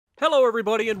Hello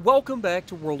everybody and welcome back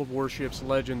to World of Warships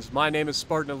Legends. My name is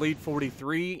Spartan Elite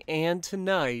 43 and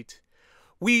tonight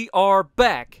we are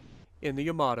back in the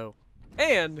Yamato.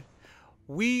 And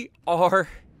we are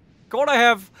gonna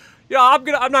have, I'm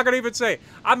not gonna even say,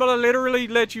 I'm gonna literally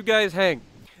let you guys hang.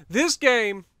 This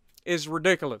game is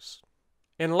ridiculous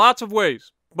in lots of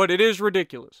ways, but it is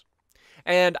ridiculous.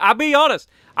 And I'll be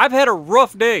honest, I've had a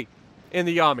rough day in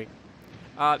the Yamy.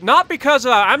 Not because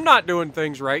I'm not doing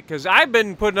things right, because I've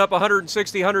been putting up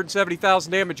 160,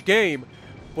 170,000 damage game,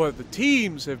 but the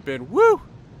teams have been, woo!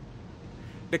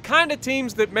 The kind of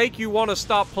teams that make you want to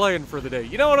stop playing for the day.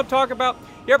 You know what I'm talking about?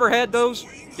 You ever had those?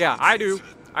 Yeah, I do.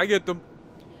 I get them.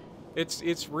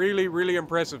 It's really, really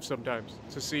impressive sometimes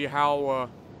to see how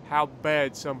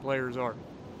bad some players are.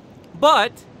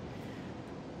 But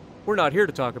we're not here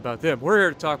to talk about them. We're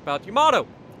here to talk about Yamato,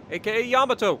 aka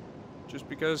Yamato. Just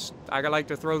because I like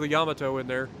to throw the Yamato in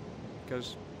there,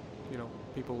 because, you know,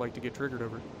 people like to get triggered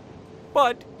over it.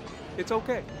 But, it's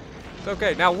okay. It's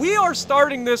okay. Now, we are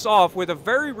starting this off with a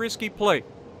very risky play.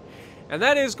 And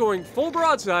that is going full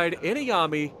broadside in a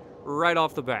Yamy right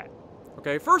off the bat.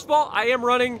 Okay, first of all, I am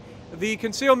running the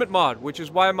concealment mod, which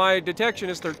is why my detection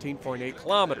is 13.8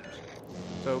 kilometers.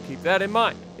 So keep that in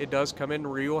mind. It does come in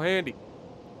real handy.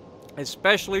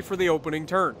 Especially for the opening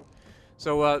turn.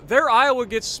 So, their Iowa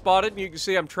gets spotted, and you can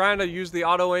see I'm trying to use the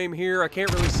auto-aim here. I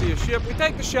can't really see a ship. We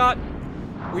take the shot.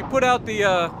 We put out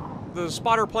the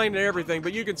spotter plane and everything,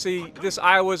 but you can see this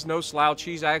Iowa's no slouch.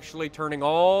 He's actually turning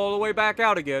all the way back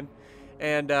out again,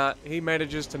 and he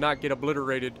manages to not get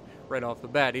obliterated right off the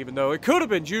bat, even though it could have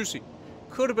been juicy.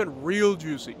 Could have been real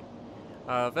juicy.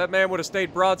 If that man would have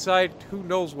stayed broadside, who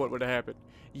knows what would have happened.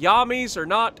 Yamis are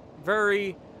not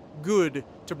very good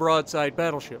to broadside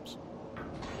battleships.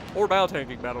 Or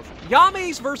battle-tanking battleships.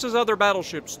 Yamis versus other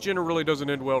battleships generally doesn't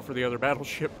end well for the other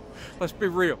battleship. Let's be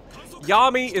real.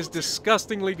 Yamy is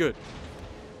disgustingly good.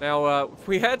 Now,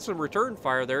 we had some return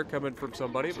fire there coming from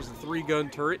somebody. It was a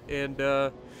 3-gun turret, and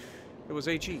it was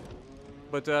HE.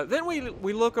 But then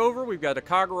we look over. We've got a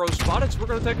Kagero spotted, so we're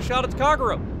going to take a shot at the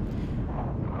Kagero.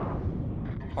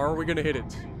 Are we going to hit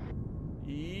it?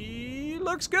 He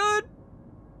looks good.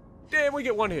 Damn, we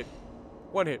get one hit.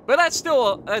 One hit. But that's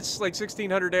still, that's like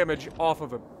 1,600 damage off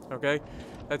of him, okay?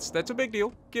 That's a big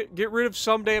deal. Get rid of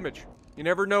some damage. You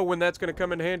never know when that's going to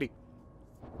come in handy.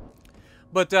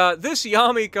 But this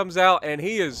Yamy comes out, and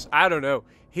he is, I don't know,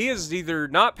 he is either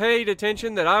not paid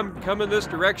attention that I'm coming this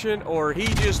direction, or he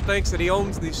just thinks that he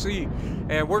owns the sea,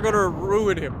 and we're going to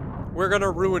ruin him. We're going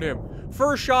to ruin him.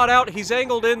 First shot out, he's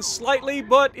angled in slightly,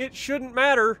 but it shouldn't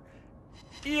matter.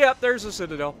 Yep, there's a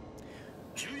Citadel.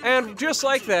 And just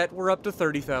like that, we're up to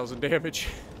 30,000 damage.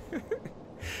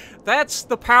 That's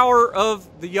the power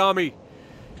of the Yamy.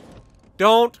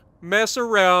 Don't mess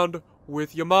around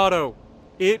with Yamato.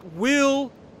 It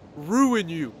will ruin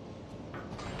you.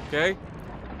 Okay?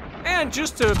 And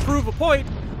just to prove a point,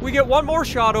 we get one more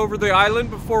shot over the island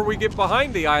before we get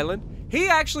behind the island. He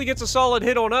actually gets a solid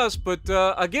hit on us, but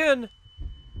again,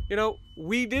 you know,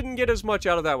 we didn't get as much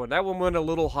out of that one. That one went a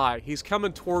little high. He's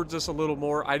coming towards us a little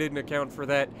more. I didn't account for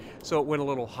that, so it went a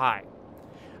little high.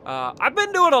 I've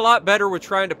been doing a lot better with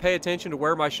trying to pay attention to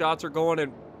where my shots are going,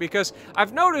 and because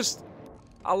I've noticed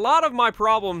a lot of my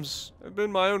problems have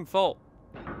been my own fault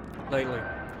lately.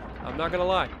 I'm not going to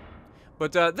lie.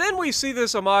 But then we see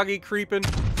this Amagi creeping,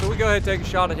 so we go ahead and take a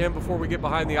shot at him before we get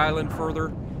behind the island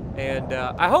further. And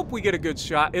I hope we get a good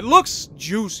shot. It looks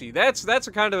juicy. That's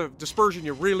the kind of dispersion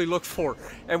you really look for.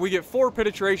 And we get 4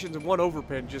 penetrations and 1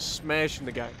 overpin, just smashing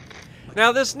the guy.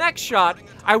 Now this next shot,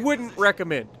 I wouldn't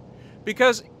recommend.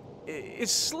 Because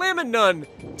it's slim and none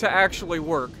to actually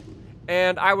work.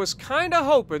 And I was kind of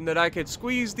hoping that I could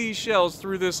squeeze these shells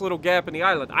through this little gap in the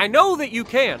island. I know that you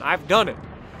can. I've done it.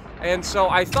 And so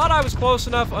I thought I was close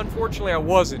enough. Unfortunately, I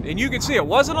wasn't. And you can see it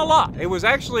wasn't a lot. It was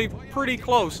actually pretty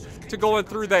close to going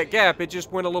through that gap. It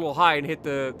just went a little high and hit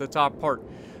the top part.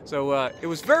 So it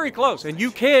was very close. And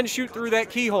you can shoot through that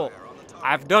keyhole.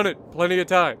 I've done it plenty of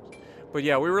times. But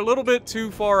yeah, we were a little bit too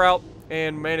far out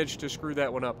and managed to screw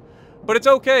that one up. But it's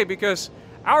okay because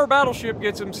our battleship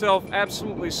gets himself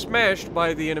absolutely smashed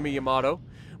by the enemy Yamato.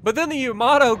 But then the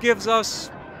Yamato gives us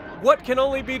what can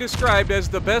only be described as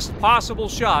the best possible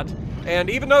shot,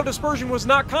 and even though dispersion was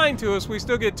not kind to us, we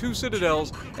still get 2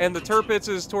 Citadels, and the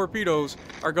Tirpitz's torpedoes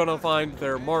are going to find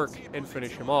their mark and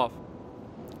finish him off.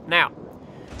 Now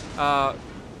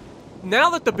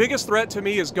that the biggest threat to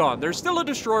me is gone, there's still a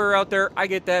destroyer out there, I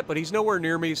get that, but he's nowhere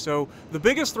near me, so the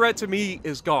biggest threat to me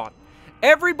is gone.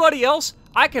 Everybody else,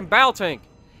 I can bow tank.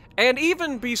 And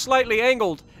even be slightly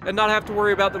angled and not have to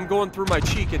worry about them going through my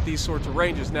cheek at these sorts of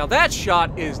ranges. Now that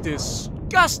shot is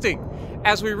disgusting.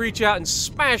 as we reach out and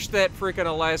smash that freaking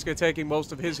Alaska, taking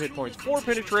most of his hit points. 4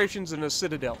 penetrations and a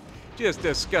Citadel. Just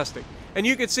disgusting. And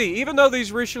you can see, even though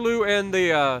these Richelieu and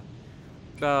the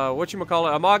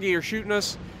whatchamacallit, Amagi are shooting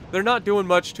us, they're not doing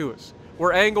much to us.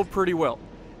 We're angled pretty well.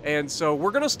 And so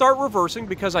we're going to start reversing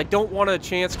because I don't want a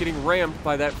chance getting rammed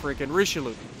by that freaking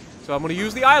Richelieu. So I'm going to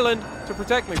use the island to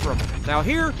protect me from it. Now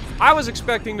here, I was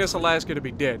expecting this Alaska to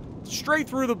be dead. Straight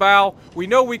through the bow. We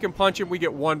know we can punch him. We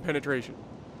get 1 penetration.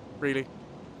 Really?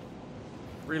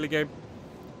 Really, game?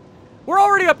 We're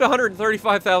already up to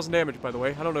 135,000 damage, by the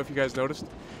way. I don't know if you guys noticed.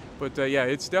 But yeah,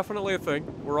 it's definitely a thing.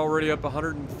 We're already up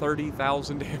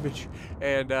 130,000 damage.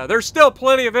 And there's still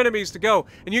plenty of enemies to go.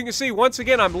 And you can see, once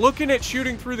again, I'm looking at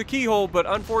shooting through the keyhole, but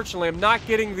unfortunately, I'm not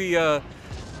getting the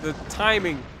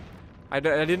timing. I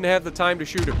didn't have the time to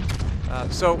shoot him.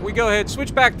 So we go ahead,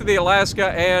 switch back to the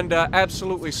Alaska, and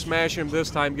absolutely smash him this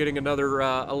time, getting another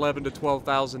 11 to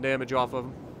 12,000 damage off of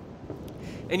him.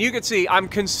 And you can see, I'm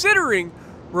considering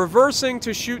reversing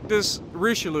to shoot this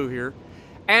Richelieu here.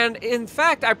 And in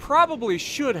fact, I probably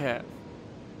should have.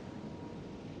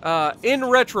 In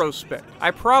retrospect,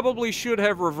 I probably should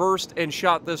have reversed and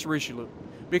shot this Richelieu.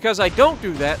 Because I don't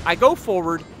do that, I go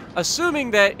forward,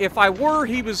 assuming that if I were,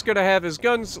 he was going to have his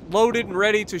guns loaded and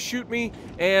ready to shoot me,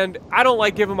 and I don't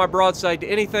like giving my broadside to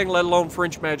anything, let alone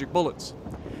French magic bullets.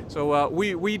 So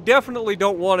we definitely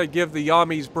don't want to give the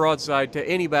Yamy's broadside to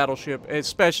any battleship,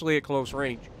 especially at close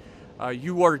range.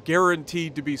 You are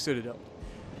guaranteed to be Citadel.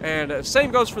 And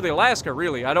same goes for the Alaska,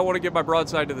 really. I don't want to give my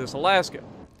broadside to this Alaska.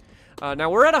 Now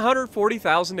we're at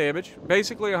 140,000 damage,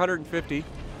 basically 150.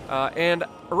 And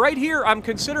right here, I'm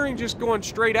considering just going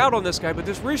straight out on this guy, but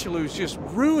this Richelieu is just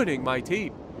ruining my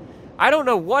team. I don't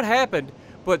know what happened,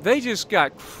 but they just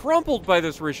got crumpled by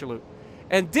this Richelieu.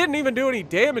 And didn't even do any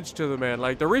damage to the man.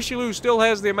 Like, the Richelieu still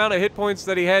has the amount of hit points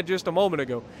that he had just a moment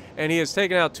ago. And he has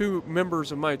taken out 2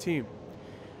 members of my team.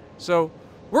 So,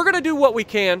 we're going to do what we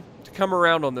can to come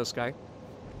around on this guy.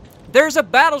 There's a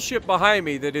battleship behind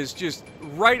me that is just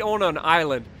right on an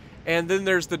island. And then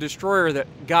there's the destroyer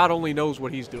that God only knows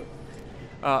what he's doing.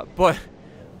 But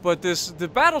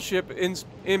the battleship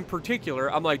in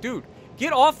particular, I'm like, dude,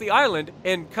 get off the island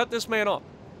and cut this man off.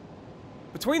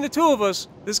 Between the 2 of us,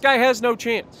 this guy has no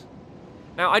chance.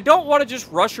 Now, I don't want to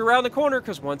just rush around the corner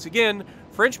because, once again,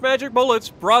 French magic bullets,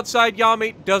 broadside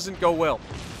Yamy, doesn't go well.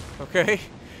 Okay?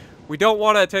 We don't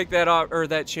want to take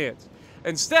that chance.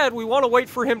 Instead, we want to wait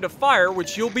for him to fire,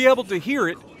 which you'll be able to hear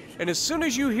it. And as soon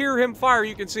as you hear him fire,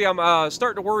 you can see I'm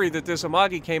starting to worry that this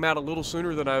Amagi came out a little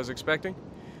sooner than I was expecting.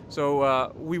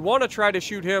 So we want to try to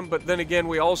shoot him, but then again,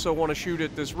 we also want to shoot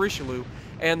at this Richelieu.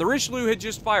 And the Richelieu had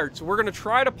just fired, so we're going to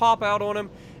try to pop out on him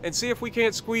and see if we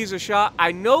can't squeeze a shot.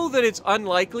 I know that it's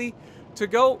unlikely to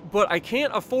go, but I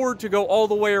can't afford to go all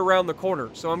the way around the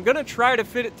corner. So I'm going to try to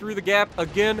fit it through the gap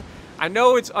again. I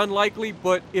know it's unlikely,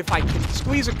 but if I can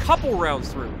squeeze a couple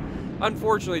rounds through,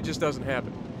 unfortunately, it just doesn't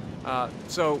happen.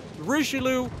 So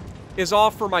Richelieu is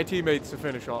off for my teammates to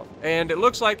finish off. And it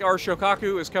looks like our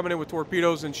Shokaku is coming in with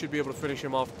torpedoes and should be able to finish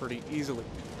him off pretty easily.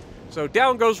 So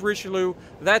down goes Richelieu.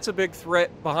 That's a big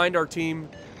threat behind our team.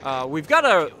 We've got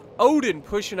a Odin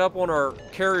pushing up on our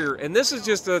carrier, and this is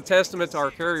just a testament to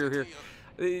our carrier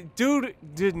here. Dude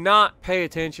did not pay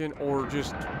attention or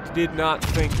just did not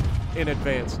think in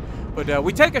advance. But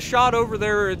we take a shot over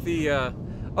there at the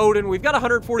Odin. We've got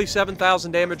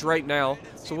 147,000 damage right now,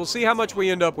 so we'll see how much we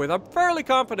end up with. I'm fairly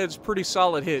confident it's a pretty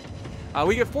solid hit.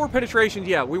 We get 4 penetrations.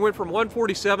 Yeah, we went from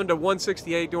 147 to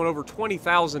 168, doing over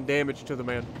 20,000 damage to the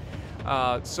man.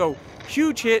 So,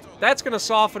 huge hit. That's going to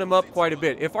soften him up quite a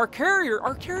bit. If our carrier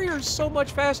is so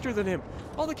much faster than him.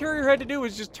 All the carrier had to do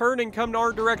was just turn and come to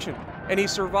our direction, and he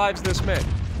survives this man.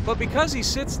 But because he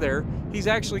sits there, he's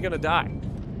actually going to die.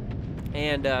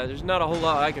 And there's not a whole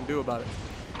lot I can do about it.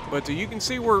 But you can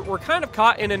see we're kind of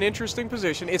caught in an interesting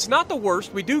position. It's not the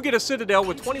worst. We do get a Citadel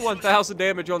with 21,000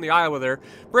 damage on the Iowa there,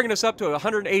 bringing us up to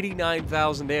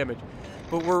 189,000 damage.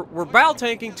 But we're bow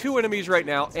tanking 2 enemies right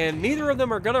now, and neither of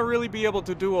them are going to really be able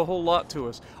to do a whole lot to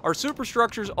us. Our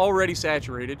superstructure's already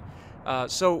saturated,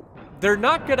 so they're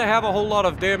not going to have a whole lot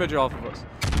of damage off of us.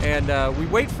 And we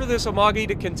wait for this Amagi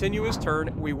to continue his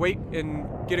turn. We wait and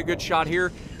get a good shot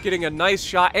here, getting a nice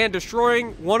shot and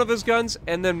destroying one of his guns,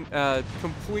 and then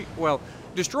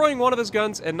destroying one of his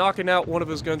guns and knocking out one of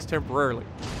his guns temporarily.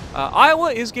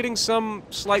 Iowa is getting some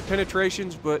slight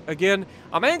penetrations, but again,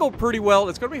 I'm angled pretty well.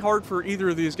 It's going to be hard for either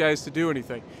of these guys to do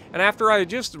anything. And after I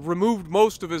just removed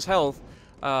most of his health,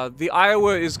 the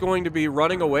Iowa is going to be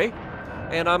running away.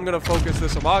 And I'm going to focus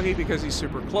this Amagi because he's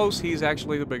super close. He's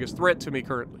actually the biggest threat to me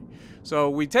currently. So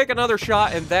we take another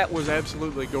shot, and that was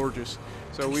absolutely gorgeous.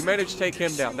 So we managed to take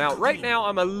him down. Now, right now,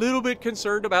 I'm a little bit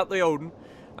concerned about the Odin.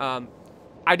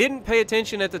 I didn't pay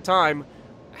attention at the time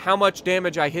how much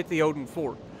damage I hit the Odin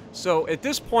for. So at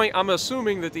this point, I'm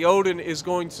assuming that the Odin is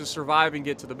going to survive and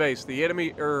get to the base. The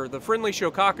enemy, or the friendly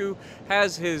Shokaku,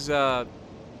 has his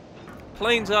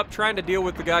planes up trying to deal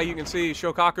with the guy. You can see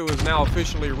Shokaku is now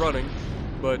officially running,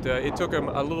 but it took him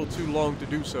a little too long to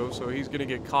do so, so he's going to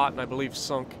get caught and I believe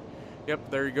sunk.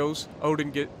 Yep, there he goes.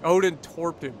 Odin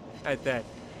torped him at that.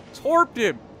 Torped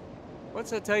him! What's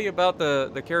that tell you about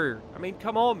the carrier? I mean,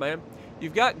 come on, man.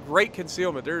 You've got great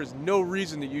concealment. There is no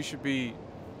reason that you should be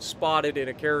spotted in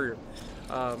a carrier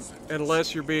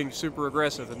unless you're being super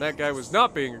aggressive, and that guy was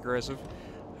not being aggressive.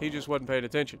 He just wasn't paying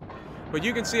attention. But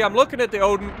you can see I'm looking at the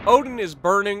Odin. Odin is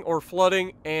burning or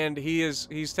flooding, and he's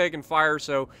taking fire,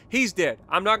 so he's dead.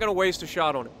 I'm not going to waste a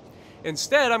shot on him.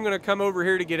 Instead, I'm going to come over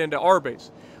here to get into our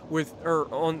base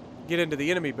get into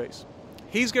the enemy base.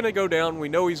 He's going to go down. We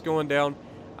know he's going down.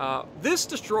 This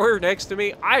destroyer next to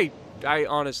me, I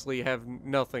honestly have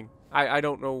nothing. I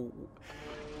don't know.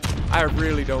 I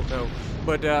really don't know.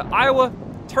 But Iowa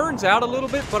turns out a little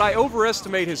bit, but I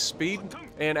overestimate his speed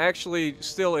and actually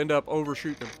still end up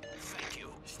overshooting him.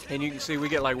 And you can see we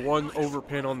get like one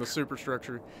overpin on the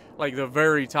superstructure, like the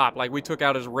very top. Like we took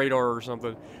out his radar or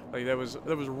something. Like that was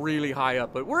really high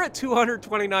up. But we're at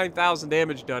 229,000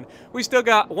 damage done. We still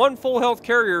got one full health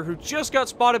carrier who just got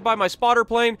spotted by my spotter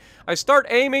plane. I start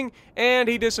aiming and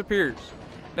he disappears.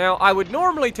 Now I would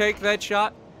normally take that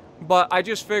shot, but I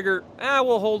just figure,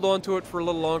 we'll hold on to it for a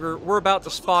little longer. We're about to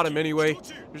spot him anyway.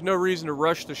 There's no reason to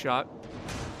rush the shot.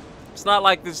 It's not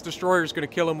like this destroyer is going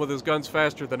to kill him with his guns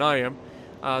faster than I am.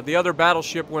 The other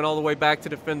battleship went all the way back to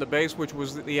defend the base, which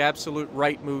was the absolute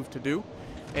right move to do.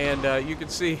 And you can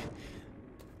see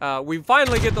we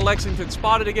finally get the Lexington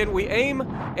spotted again. We aim,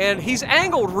 and he's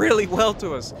angled really well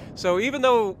to us. So even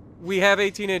though we have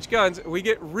 18-inch guns, we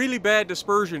get really bad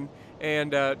dispersion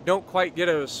and don't quite get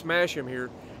to smash him here.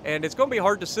 And it's going to be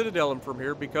hard to citadel him from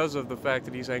here because of the fact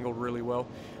that he's angled really well.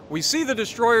 We see the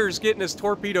destroyers getting his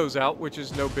torpedoes out, which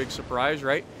is no big surprise,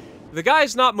 right? The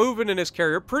guy's not moving in his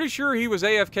carrier. Pretty sure he was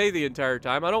AFK the entire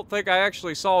time. I don't think I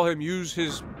actually saw him use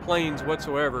his planes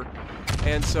whatsoever.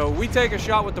 And so we take a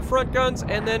shot with the front guns,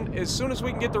 and then as soon as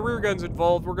we can get the rear guns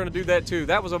involved, we're going to do that too.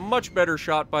 That was a much better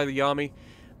shot by the Yamy,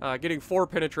 getting 4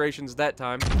 penetrations that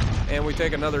time. And we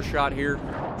take another shot here,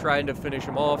 trying to finish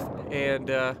him off.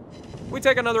 And we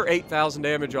take another 8,000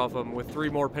 damage off him with 3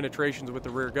 more penetrations with the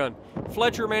rear gun.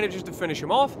 Fletcher manages to finish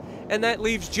him off, and that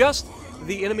leaves just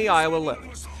the enemy Iowa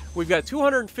left. We've got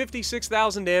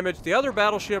 256,000 damage. The other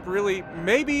battleship really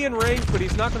may be in range, but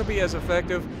he's not going to be as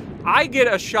effective. I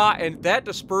get a shot, and that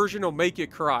dispersion will make you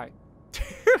cry.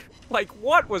 Like,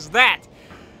 what was that?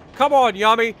 Come on,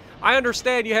 Yamy. I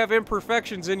understand you have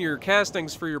imperfections in your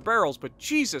castings for your barrels, but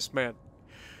Jesus, man.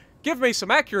 Give me some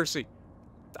accuracy.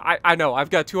 I know, I've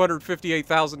got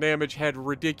 258,000 damage, had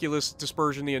ridiculous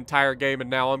dispersion the entire game, and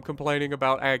now I'm complaining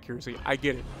about accuracy. I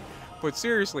get it. But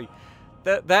seriously,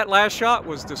 that last shot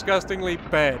was disgustingly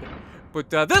bad. But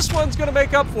this one's going to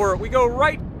make up for it. We go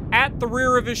right at the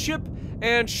rear of his ship,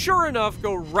 and sure enough,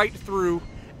 go right through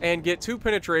and get 2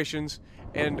 penetrations,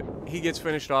 and he gets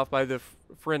finished off by the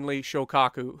friendly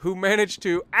Shokaku, who managed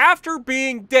to, after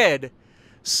being dead,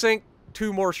 sink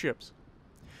 2 more ships.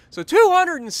 So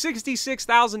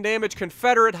 266,000 damage,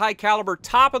 Confederate high caliber,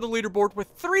 top of the leaderboard with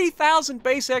 3,000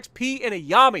 base XP and a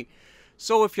Yamy.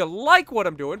 So if you like what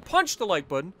I'm doing, punch the like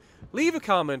button, leave a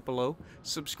comment below,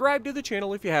 subscribe to the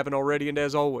channel if you haven't already, and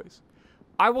as always,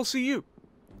 I will see you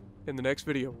in the next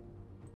video.